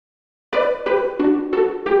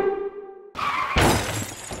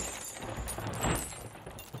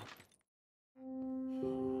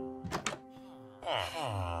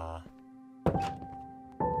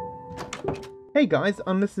Hey guys,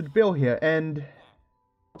 Unlisted Bill here, and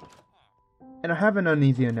I have an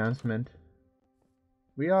uneasy announcement.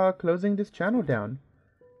 We are closing this channel down.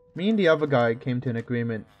 Me and the other guy came to an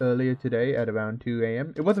agreement earlier today at around 2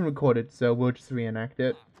 AM. It wasn't recorded, so we'll just reenact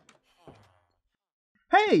it.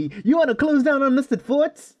 Hey, you want to close down Unlisted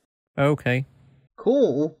Forts? Okay.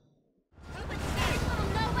 Cool.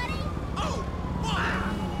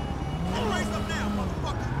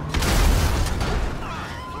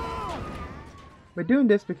 We're doing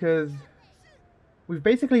this because we've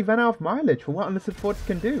basically run out of mileage for what Unlisted Forts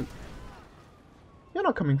can do. You're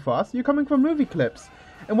not coming for us, you're coming for movie clips.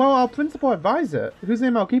 And while our principal advisor, whose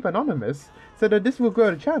name I'll keep anonymous, said that this will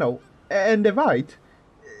grow the channel, and they're right,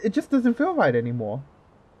 it just doesn't feel right anymore.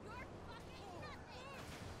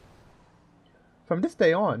 From this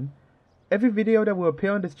day on, every video that will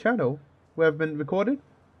appear on this channel will have been recorded,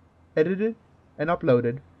 edited, and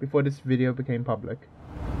uploaded before this video became public.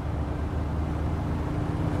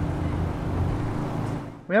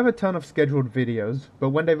 We have a ton of scheduled videos,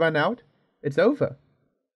 but when they run out, it's over.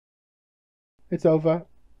 It's over.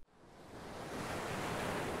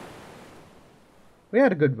 We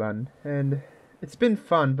had a good run, and it's been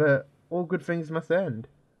fun, but all good things must end.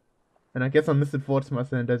 And I guess Unlisted Forts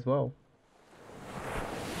must end as well.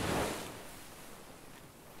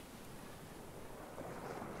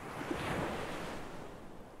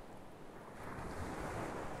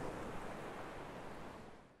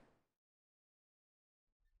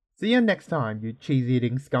 See you next time, you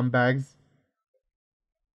cheese-eating scumbags.